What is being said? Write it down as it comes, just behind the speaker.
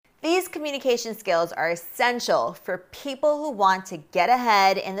communication skills are essential for people who want to get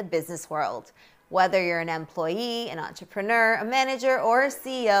ahead in the business world. Whether you're an employee, an entrepreneur, a manager, or a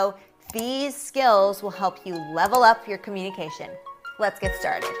CEO, these skills will help you level up your communication. Let's get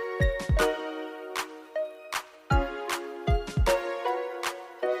started.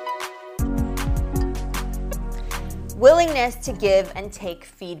 Willingness to give and take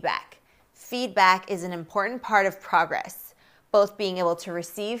feedback. Feedback is an important part of progress, both being able to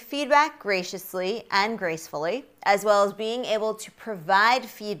receive feedback graciously and gracefully, as well as being able to provide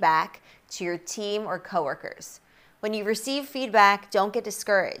feedback to your team or coworkers. When you receive feedback, don't get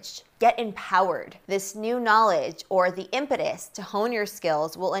discouraged. Get empowered. This new knowledge or the impetus to hone your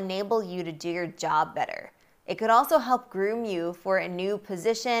skills will enable you to do your job better. It could also help groom you for a new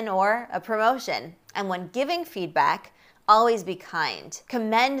position or a promotion. And when giving feedback, always be kind.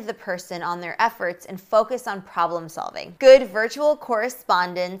 Commend the person on their efforts and focus on problem solving. Good virtual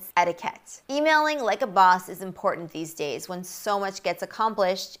correspondence etiquette. Emailing like a boss is important these days when so much gets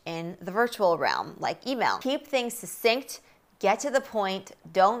accomplished in the virtual realm, like email. Keep things succinct, get to the point,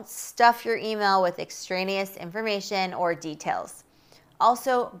 don't stuff your email with extraneous information or details.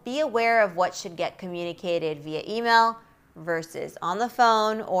 Also, be aware of what should get communicated via email versus on the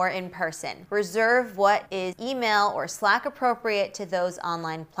phone or in person. Reserve what is email or Slack appropriate to those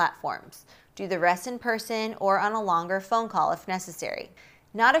online platforms. Do the rest in person or on a longer phone call if necessary.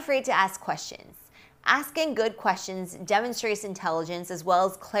 Not afraid to ask questions. Asking good questions demonstrates intelligence as well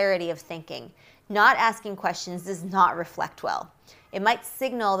as clarity of thinking. Not asking questions does not reflect well. It might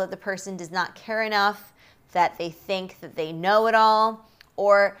signal that the person does not care enough, that they think that they know it all,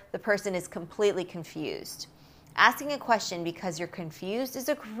 or the person is completely confused. Asking a question because you're confused is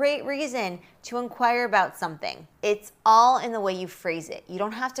a great reason to inquire about something. It's all in the way you phrase it. You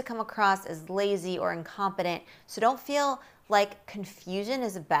don't have to come across as lazy or incompetent, so don't feel like confusion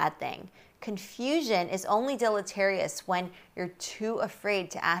is a bad thing. Confusion is only deleterious when you're too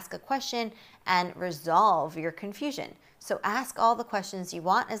afraid to ask a question and resolve your confusion. So ask all the questions you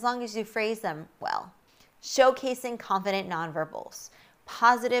want as long as you phrase them well. Showcasing confident nonverbals.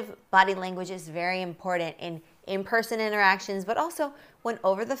 Positive body language is very important in in-person interactions, but also when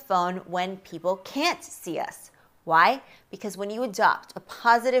over the phone when people can't see us. Why? Because when you adopt a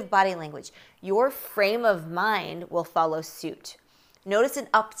positive body language, your frame of mind will follow suit. Notice an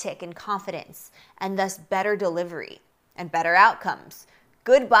uptick in confidence and thus better delivery and better outcomes.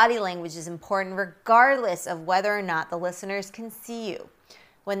 Good body language is important regardless of whether or not the listeners can see you.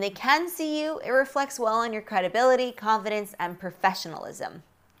 When they can see you, it reflects well on your credibility, confidence, and professionalism.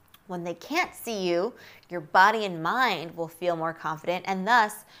 When they can't see you, your body and mind will feel more confident and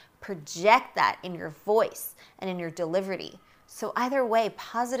thus project that in your voice and in your delivery. So either way,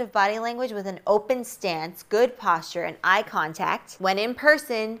 positive body language with an open stance, good posture, and eye contact when in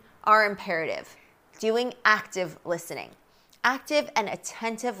person are imperative. Doing active listening. Active and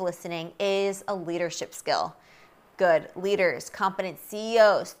attentive listening is a leadership skill. Good leaders, competent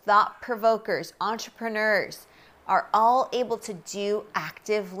CEOs, thought provokers, entrepreneurs are all able to do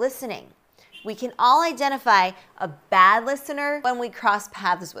active listening. We can all identify a bad listener when we cross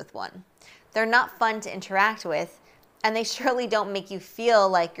paths with one. They're not fun to interact with, and they surely don't make you feel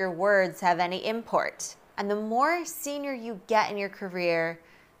like your words have any import. And the more senior you get in your career,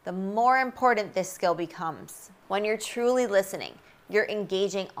 the more important this skill becomes. When you're truly listening, you're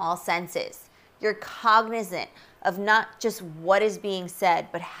engaging all senses. You're cognizant of not just what is being said,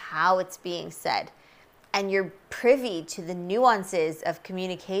 but how it's being said. And you're privy to the nuances of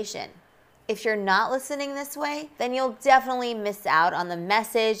communication. If you're not listening this way, then you'll definitely miss out on the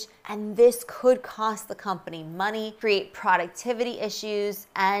message, and this could cost the company money, create productivity issues,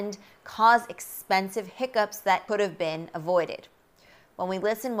 and cause expensive hiccups that could have been avoided. When we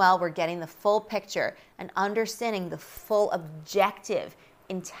listen well, we're getting the full picture and understanding the full objective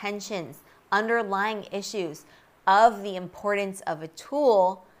intentions, underlying issues of the importance of a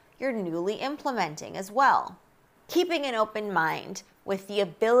tool you're newly implementing as well. Keeping an open mind with the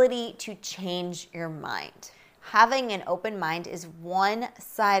ability to change your mind. Having an open mind is one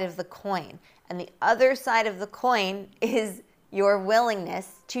side of the coin, and the other side of the coin is your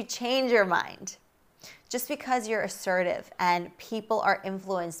willingness to change your mind. Just because you're assertive and people are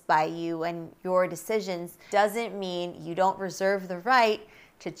influenced by you and your decisions doesn't mean you don't reserve the right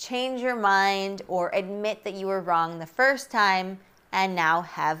to change your mind or admit that you were wrong the first time and now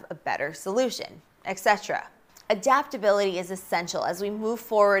have a better solution, etc. Adaptability is essential as we move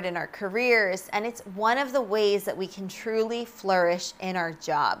forward in our careers, and it's one of the ways that we can truly flourish in our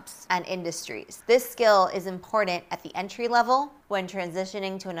jobs and industries. This skill is important at the entry level, when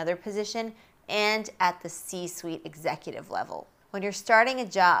transitioning to another position, and at the C-suite executive level. When you're starting a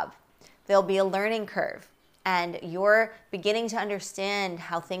job, There'll be a learning curve, and you're beginning to understand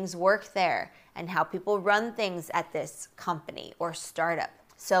how things work there and how people run things at this company or startup.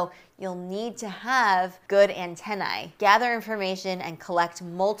 So you'll need to have good antennae, gather information and collect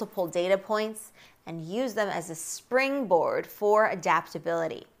multiple data points and use them as a springboard for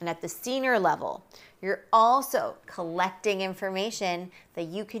adaptability. And at the senior level, you're also collecting information that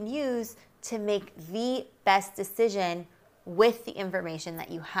you can use to make the best decision with the information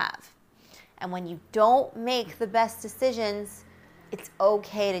that you have. And when you don't make the best decisions, it's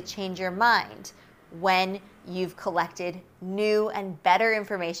okay to change your mind when you've collected new and better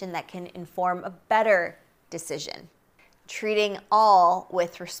information that can inform a better decision. Treating all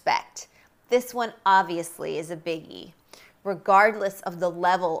with respect. This one obviously is a biggie. Regardless of the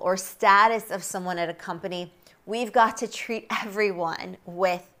level or status of someone at a company, we've got to treat everyone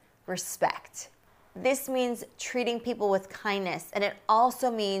with respect. This means treating people with kindness, and it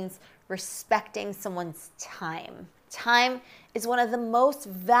also means respecting someone's time. Time is one of the most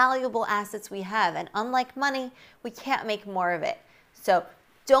valuable assets we have, and unlike money, we can't make more of it. So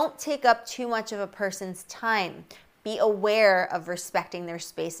don't take up too much of a person's time. Be aware of respecting their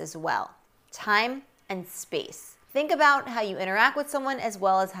space as well. Time and space. Think about how you interact with someone as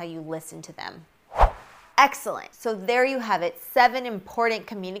well as how you listen to them. Excellent. So there you have it, 7 important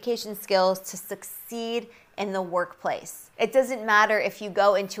communication skills to succeed in the workplace. It doesn't matter if you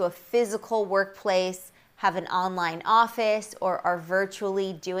go into a physical workplace, have an online office, or are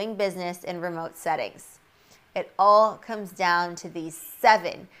virtually doing business in remote settings. It all comes down to these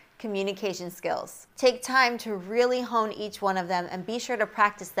 7 communication skills. Take time to really hone each one of them and be sure to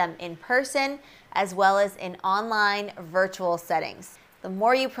practice them in person as well as in online virtual settings. The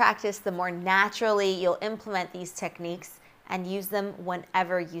more you practice, the more naturally you'll implement these techniques and use them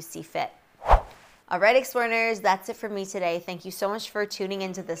whenever you see fit. All right, Explorers, that's it for me today. Thank you so much for tuning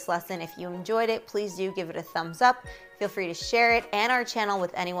into this lesson. If you enjoyed it, please do give it a thumbs up. Feel free to share it and our channel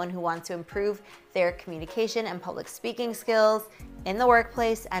with anyone who wants to improve their communication and public speaking skills in the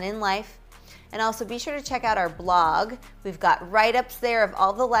workplace and in life. And also be sure to check out our blog. We've got write-ups there of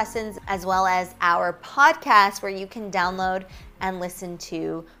all the lessons, as well as our podcast where you can download and listen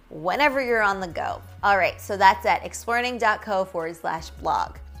to whenever you're on the go. All right, so that's at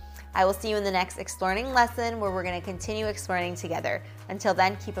exploring.co/blog. I will see you in the next Exploring lesson where we're going to continue exploring together. Until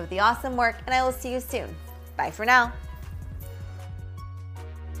then, keep up the awesome work, and I will see you soon. Bye for now.